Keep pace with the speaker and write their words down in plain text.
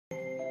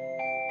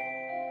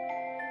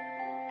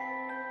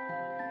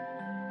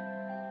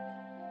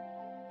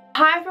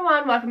Hi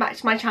everyone, welcome back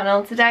to my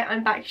channel. Today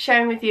I'm back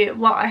sharing with you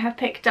what I have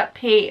picked up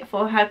P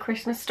for her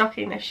Christmas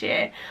stocking this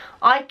year.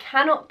 I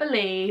cannot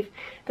believe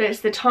that it's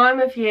the time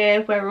of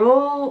year where we're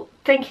all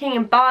thinking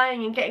and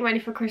buying and getting ready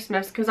for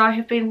Christmas, because I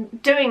have been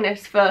doing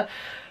this for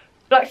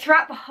like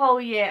throughout the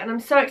whole year, and I'm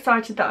so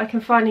excited that I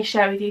can finally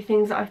share with you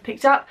things that I've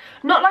picked up.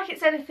 Not like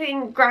it's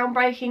anything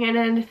groundbreaking and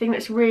anything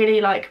that's really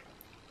like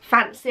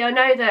fancy. I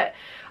know that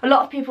a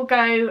lot of people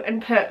go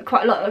and put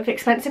quite a lot of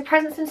expensive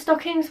presents in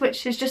stockings,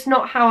 which is just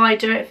not how I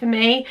do it for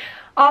me.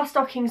 Our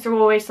stockings are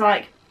always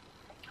like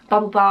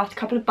bubble bath, a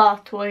couple of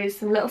bath toys,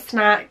 some little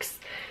snacks,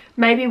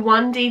 maybe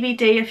one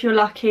DVD if you're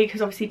lucky,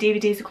 because obviously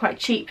DVDs are quite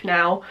cheap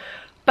now.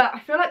 But I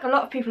feel like a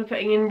lot of people are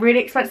putting in really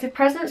expensive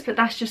presents, but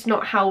that's just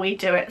not how we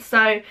do it.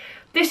 So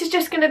this is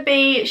just going to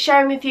be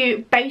sharing with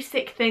you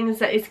basic things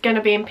that is going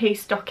to be in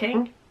P's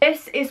stocking.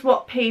 This is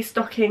what P's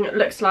stocking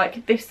looks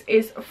like. This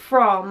is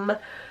from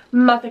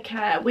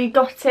Mothercare. We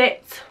got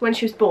it when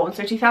she was born,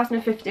 so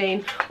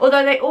 2015,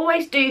 although they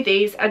always do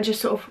these and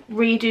just sort of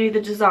redo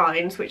the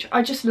designs, which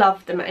I just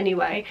love them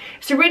anyway.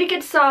 It's a really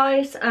good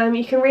size.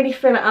 You can really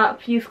fill it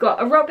up. You've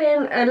got a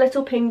robin, a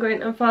little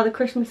penguin, and Father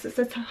Christmas that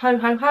says ho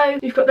ho ho.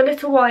 You've got the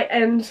little white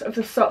ends of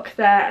the sock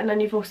there, and then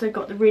you've also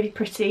got the really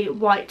pretty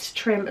white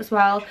trim as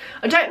well.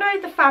 I don't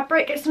know the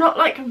fabric. It's not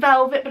like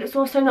velvet, but it's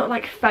also not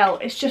like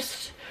felt. It's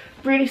just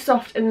really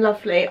soft and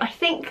lovely. I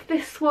think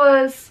this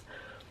was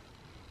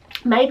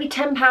maybe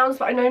 £10,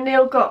 but I know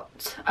Neil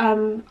got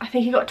I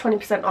think he got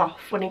 20%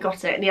 off when he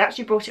got it, and he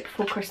actually brought it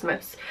before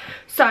Christmas.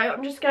 So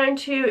I'm just going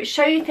to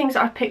show you things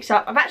that I've picked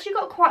up. I've actually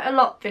got quite a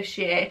lot this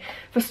year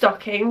for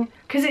stocking,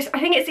 because I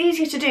think it's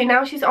easier to do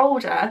now she's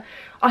older.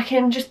 I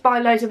can just buy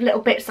loads of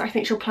little bits that I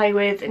think she'll play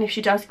with, and if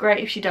she does,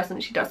 great. If she doesn't,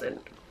 she doesn't.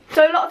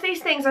 So a lot of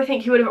these things I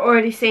think you would have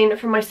already seen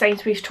from my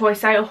Sainsbury's toy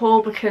sale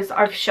haul, because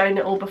I've shown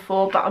it all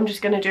before, but I'm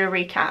just going to do a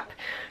recap.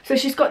 So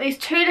she's got these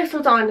two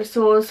little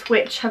dinosaurs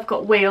which have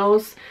got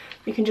wheels.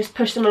 You can just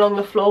push them along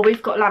the floor.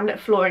 We've got laminate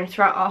flooring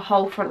throughout our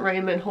whole front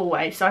room and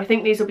hallway, so I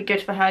think these will be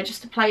good for her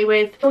just to play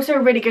with. Also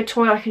a really good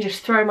toy I can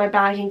just throw in my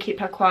bag and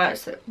keep her quiet,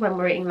 so when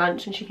we're eating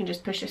lunch and she can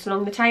just push this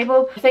along the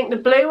table. I think the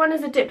blue one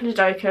is a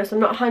Diplodocus, I'm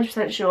not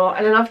 100% sure,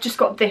 and then I've just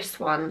got this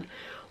one,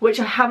 which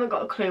I haven't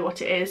got a clue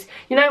what it is.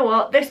 You know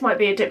what? This might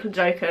be a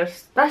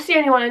Diplodocus. That's the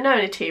only one I know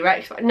in a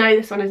T-Rex, but I know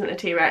this one isn't a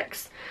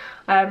T-Rex.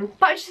 But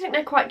I just think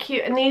they're quite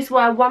cute, and these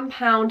were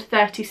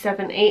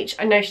 £1.37 each.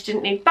 I know she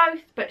didn't need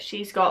both, but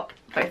she's got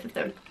both of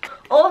them.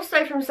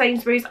 Also from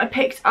Sainsbury's, I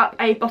picked up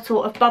a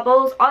bottle of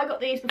bubbles. I got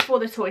these before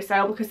the toy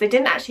sale because they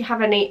didn't actually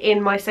have any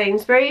in my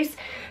Sainsbury's.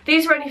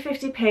 These were only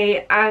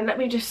 50p, and let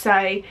me just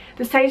say,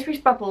 the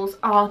Sainsbury's bubbles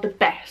are the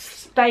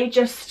best. They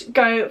just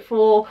go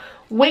for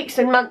weeks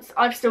and months.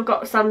 I've still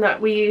got some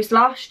that we used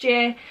last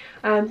year,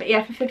 but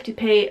yeah, for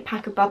 50p a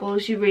pack of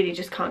bubbles, you really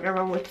just can't go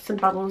wrong with some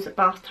bubbles at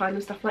bath time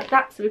and stuff like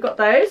that. So we got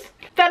those.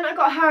 Then I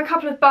got her a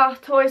couple of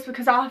bath toys,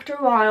 because after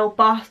a while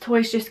bath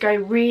toys just go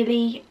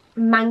really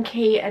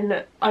manky,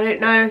 and I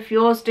don't know if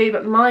yours do,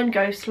 but mine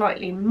go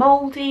slightly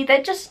mouldy.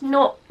 They're just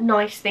not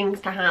nice things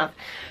to have,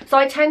 so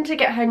I tend to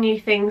get her new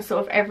things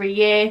sort of every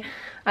year.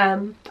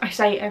 I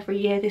say every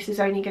year, this is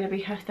only going to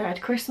be her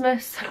third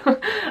Christmas.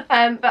 But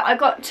I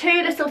got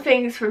two little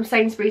things from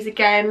Sainsbury's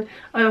again.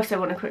 I also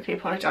want to quickly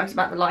apologise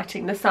about the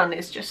lighting. The sun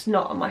is just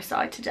not on my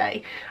side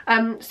today.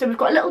 So we've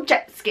got a little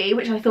jet ski,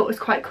 which I thought was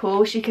quite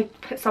cool. She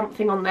could put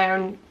something on there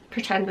and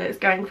pretend that it's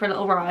going for a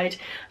little ride.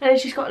 And then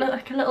she's got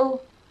like a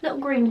little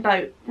green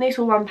boat. And these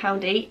were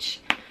 £1 each.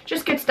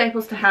 Just good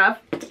staples to have.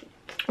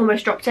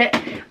 Almost dropped it.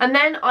 And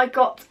then I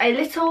got a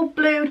little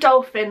blue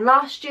dolphin.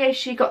 Last year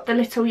she got the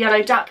little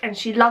yellow duck and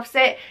she loves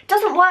it. It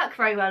doesn't work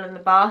very well in the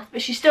bath,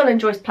 but she still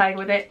enjoys playing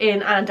with it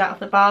in and out of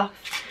the bath.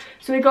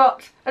 So we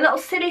got a little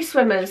silly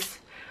swimmers,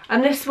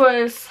 and this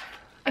was,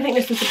 I think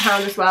this was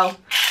 £1 as well.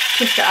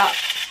 Twist it up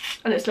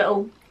and its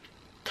little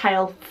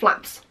tail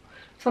flaps.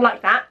 So I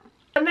like that.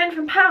 And then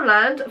from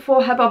Poundland,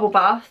 for her bubble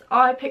bath,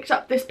 I picked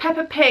up this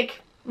Peppa Pig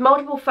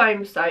multiple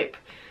foam soap.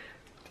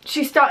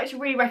 She started to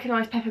really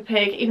recognise Peppa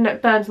Pig, even though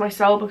it burns my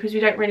soul because we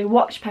don't really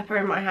watch Peppa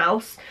in my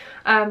house.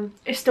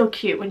 It's still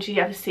cute when she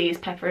ever sees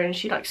Peppa and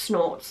she like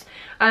snorts.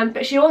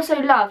 But she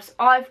also loves,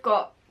 I've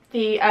got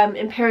the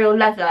Imperial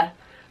Leather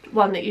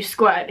one that you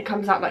squirt and it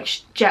comes out like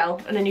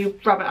gel, and then you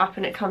rub it up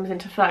and it comes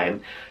into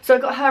foam. So I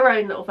got her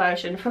own little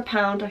version for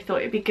 £1. I thought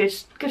it'd be good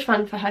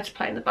fun for her to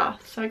play in the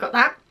bath, so I got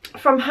that.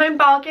 From Home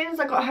Bargains,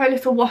 I got her a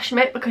little wash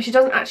mitt because she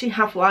doesn't actually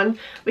have one.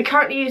 We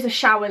currently use a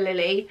shower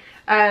lily.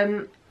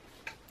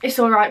 It's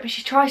alright, but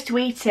she tries to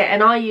eat it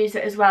and I use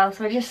it as well,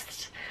 so I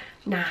just,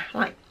 nah,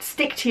 like,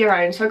 stick to your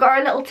own. So I got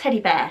her a little teddy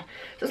bear.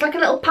 So it's like a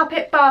little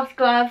puppet bath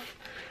glove.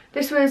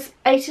 This was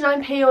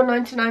 89p or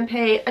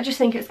 99p. I just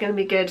think it's going to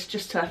be good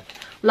just to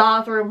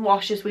lather and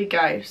wash as we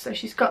go. So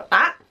she's got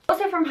that.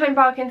 Also from Home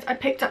Bargains, I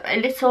picked up a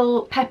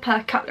little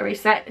Peppa cutlery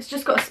set. It's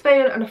just got a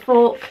spoon and a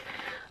fork.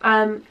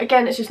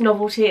 Again, it's just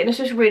novelty and it's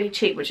just really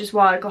cheap, which is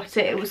why I got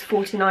it. It was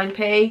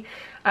 49p.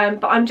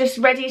 But I'm just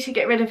ready to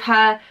get rid of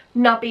her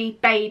nubby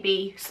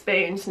baby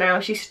spoons now.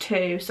 She's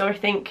 2, so I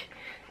think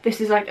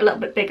this is like a little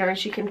bit bigger and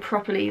she can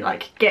properly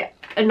like get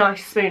a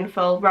nice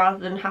spoonful rather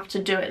than have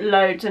to do it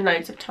loads and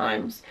loads of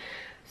times.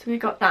 So we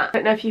got that. I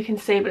don't know if you can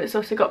see, but it's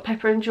also got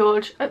Pepper and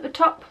George at the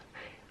top.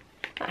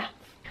 There.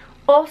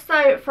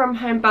 Also from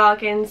Home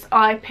Bargains,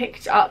 I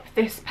picked up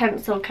this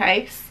pencil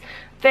case.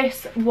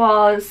 This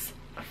was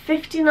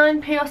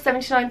 59p or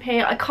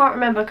 79p, I can't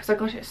remember because I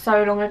got it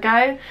so long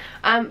ago,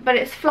 but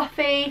it's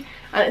fluffy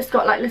and it's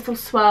got like little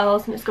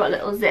swirls and it's got a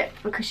little zip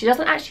because she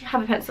doesn't actually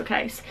have a pencil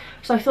case,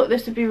 so I thought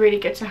this would be really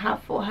good to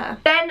have for her.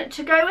 Then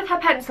to go with her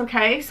pencil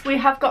case, we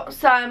have got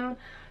some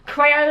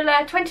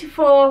Crayola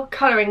 24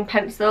 colouring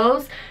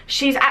pencils.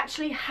 She's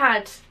actually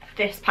had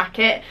this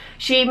packet.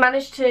 She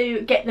managed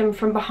to get them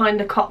from behind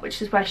the cot,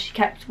 which is where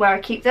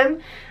I keep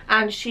them,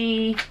 and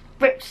she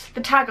ripped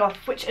the tag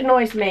off, which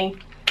annoys me,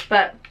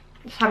 but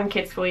it's having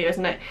kids for you,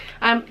 isn't it?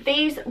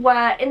 These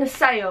were in the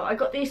sale. I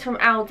got these from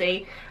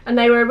Aldi and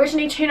they were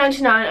originally £2.99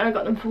 and I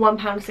got them for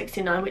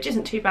 £1.69, which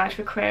isn't too bad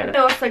for Crayola. I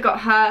also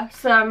got her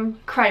some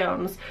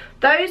crayons.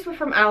 Those were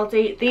from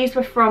Aldi, these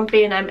were from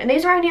B&M, and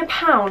these are only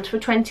 £1 for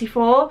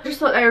 24. I just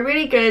thought they were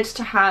really good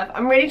to have.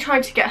 I'm really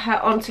trying to get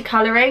her onto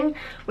colouring,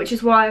 which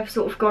is why I've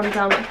sort of gone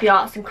down like the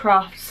arts and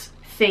crafts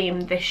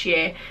theme this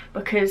year,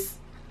 because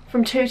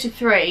from 2 to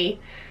 3,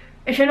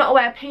 if you're not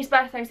aware, P's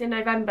birthday's in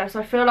November, so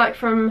I feel like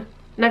from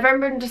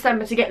November and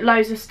December to get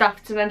loads of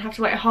stuff to then have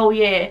to wait a whole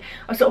year,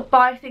 I sort of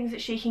buy things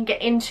that she can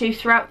get into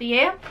throughout the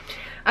year.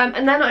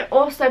 And then I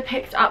also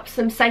picked up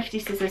some safety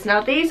scissors.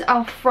 Now these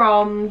are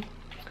from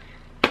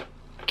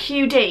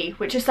QD,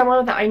 which is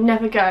someone that I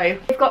never go.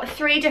 They've got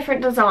 3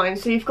 different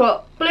designs, so you've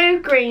got blue,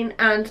 green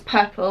and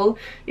purple.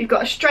 You've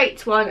got a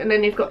straight one and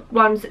then you've got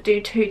ones that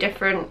do 2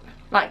 different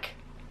like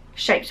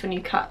shapes when you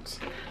cut.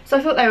 So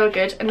I thought they were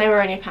good and they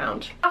were only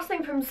 £1. Last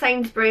thing from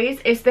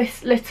Sainsbury's is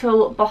this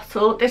little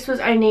bottle. This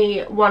was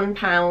only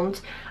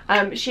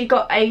 £1. She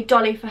got a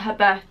dolly for her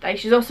birthday.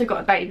 She's also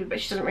got a baby, but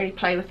she doesn't really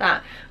play with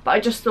that. But I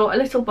just thought a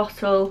little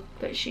bottle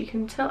that she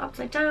can tilt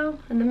upside down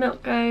and the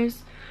milk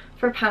goes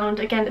for £1.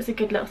 Again, it's a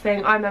good little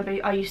thing. I remember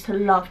I used to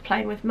love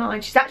playing with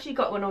mine. She's actually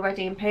got one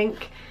already in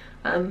pink.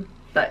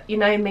 But you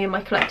know me and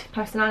my collective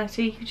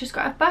personality, you just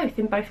got to have both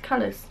in both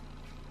colours.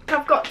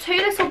 I've got 2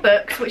 little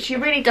books which she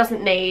really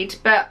doesn't need,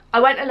 but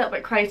I went a little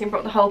bit crazy and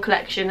brought the whole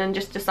collection and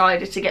just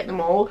decided to get them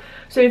all.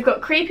 So we've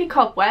got Creepy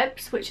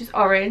Cobwebs, which is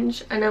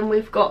orange, and then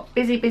we've got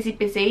Busy Busy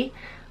Busy,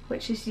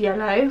 which is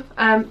yellow.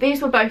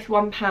 These were both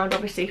 £1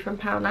 obviously from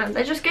Poundland.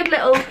 They're just good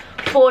little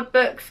board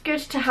books, good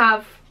to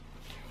have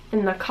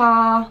in the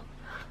car.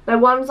 They're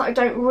ones that I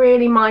don't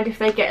really mind if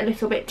they get a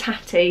little bit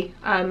tatty,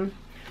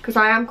 because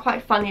I am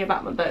quite funny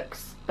about my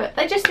books. But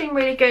they just seem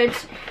really good,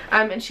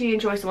 and she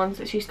enjoys the ones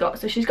that she's got.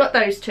 So she's got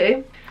those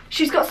 2.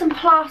 She's got some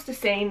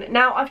plasticine.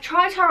 Now I've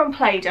tried her on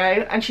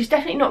Play-Doh and she's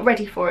definitely not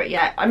ready for it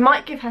yet. I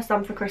might give her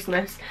some for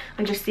Christmas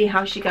and just see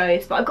how she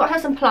goes. But I've got her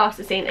some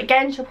plasticine.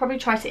 Again, she'll probably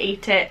try to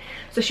eat it,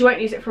 so she won't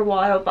use it for a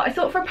while. But I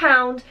thought for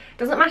 £1,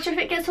 doesn't matter if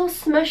it gets all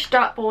smushed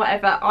up or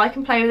whatever, I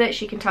can play with it.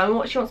 She can tell me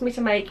what she wants me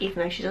to make,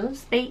 even though she doesn't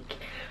speak.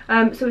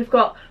 So we've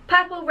got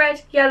purple,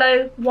 red,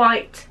 yellow,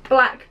 white,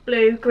 black,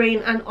 blue, green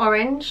and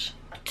orange.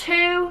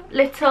 2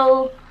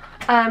 little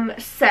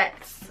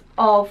sets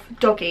of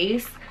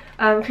doggies,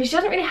 because she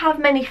doesn't really have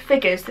many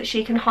figures that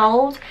she can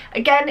hold.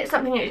 Again, it's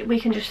something that we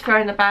can just throw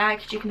in the bag,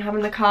 she can have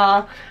in the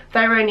car.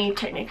 They're only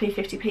technically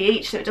 50p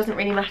each, so it doesn't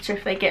really matter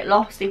if they get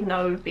lost, even though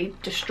I would be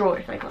distraught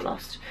if they got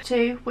lost.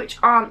 2 which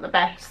aren't the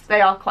best.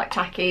 They are quite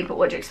tacky, but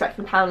what do you expect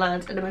from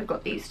Poundland? And then we've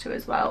got these 2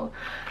 as well.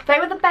 They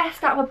were the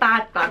best out of a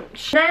bad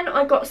bunch. Then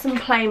I got some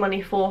play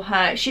money for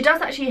her. She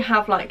does actually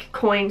have like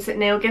coins that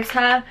Neil gives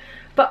her,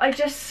 but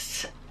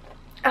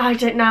I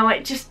don't know,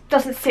 it just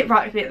doesn't sit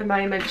right with me at the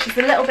moment. She's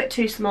a little bit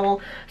too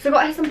small. So I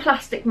got her some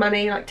plastic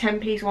money, like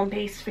 10p's,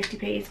 1p's,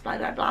 50p's, blah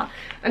blah blah.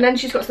 And then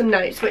she's got some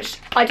notes, which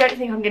I don't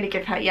think I'm going to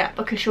give her yet,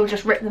 because she'll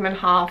just rip them in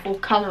half or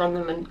colour on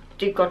them and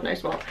do God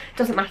knows what. It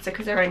doesn't matter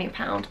because they're only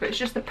 £1, but it's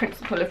just the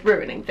principle of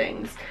ruining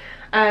things.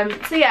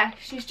 So yeah,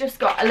 she's just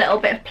got a little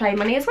bit of play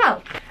money as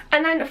well.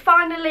 And then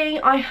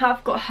finally I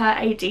have got her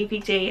a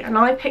DVD, and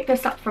I picked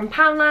this up from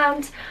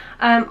Poundland.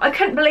 I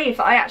couldn't believe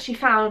that I actually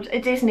found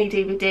a Disney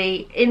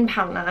DVD in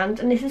Poundland,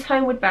 and this is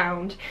Homeward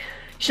Bound.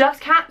 She loves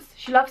cats,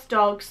 she loves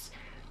dogs.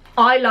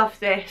 I love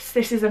this.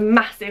 This is a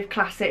massive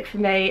classic for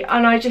me,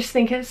 and I just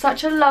think it's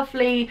such a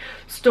lovely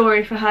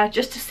story for her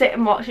just to sit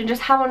and watch and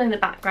just have on in the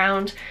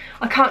background.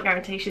 I can't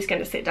guarantee she's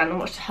going to sit down and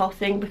watch the whole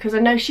thing, because I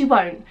know she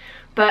won't,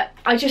 but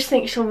I just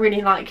think she'll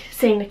really like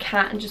seeing the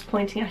cat and just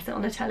pointing at it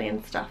on the telly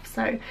and stuff.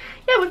 So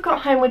yeah, we've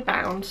got Homeward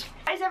Bound.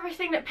 That is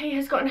everything that P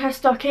has got in her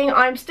stocking.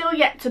 I'm still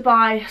yet to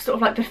buy sort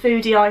of like the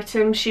foodie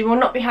items. She will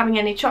not be having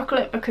any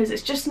chocolate because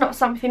it's just not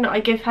something that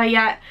I give her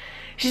yet.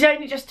 She's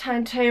only just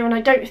turned 2 and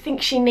I don't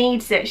think she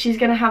needs it. She's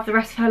going to have the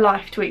rest of her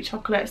life to eat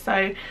chocolate,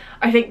 so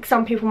I think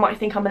some people might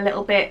think I'm a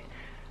little bit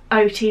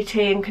OTT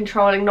and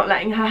controlling, not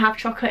letting her have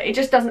chocolate. It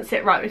just doesn't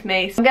sit right with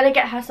me. So I'm going to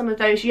get her some of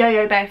those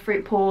Yo-Yo Bear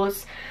fruit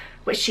paws,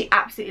 which she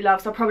absolutely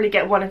loves. I'll probably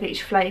get one of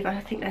each flavour.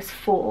 I think there's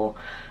 4,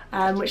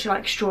 which are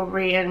like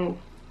strawberry and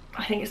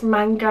I think it's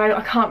mango.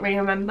 I can't really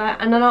remember.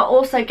 And then I'll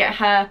also get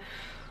her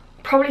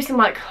probably some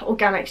like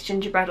organics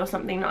gingerbread or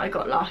something that I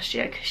got last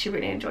year because she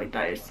really enjoyed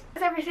those.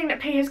 That's everything that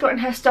P has got in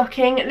her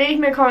stocking. Leave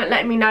me a comment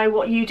letting me know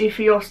what you do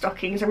for your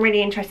stockings. I'm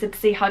really interested to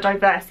see how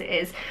diverse it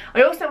is.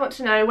 I also want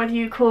to know whether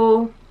you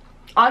call...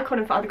 I call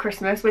him Father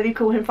Christmas, whether you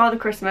call him Father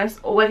Christmas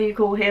or whether you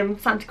call him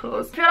Santa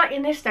Claus. I feel like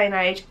in this day and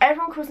age,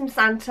 everyone calls him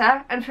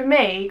Santa, and for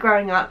me,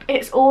 growing up,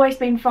 it's always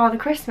been Father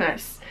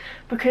Christmas,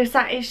 because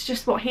that is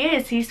just what he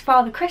is. He's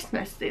Father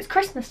Christmas. It's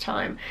Christmas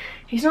time.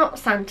 He's not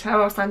Santa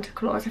or Santa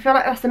Claus. I feel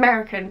like that's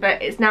American,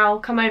 but it's now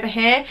come over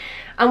here.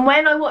 And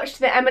when I watched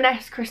the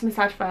M&S Christmas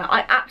advert,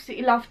 I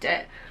absolutely loved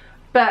it,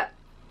 but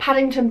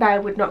Paddington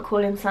Bear would not call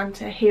him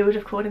Santa. He would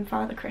have called him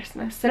Father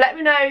Christmas. So let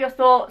me know your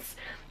thoughts.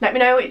 Let me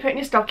know what you put in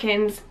your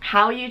stockings,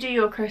 how you do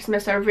your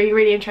Christmas. I'm really,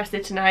 really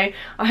interested to know.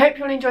 I hope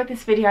you all enjoyed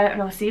this video,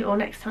 and I'll see you all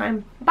next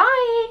time. Bye!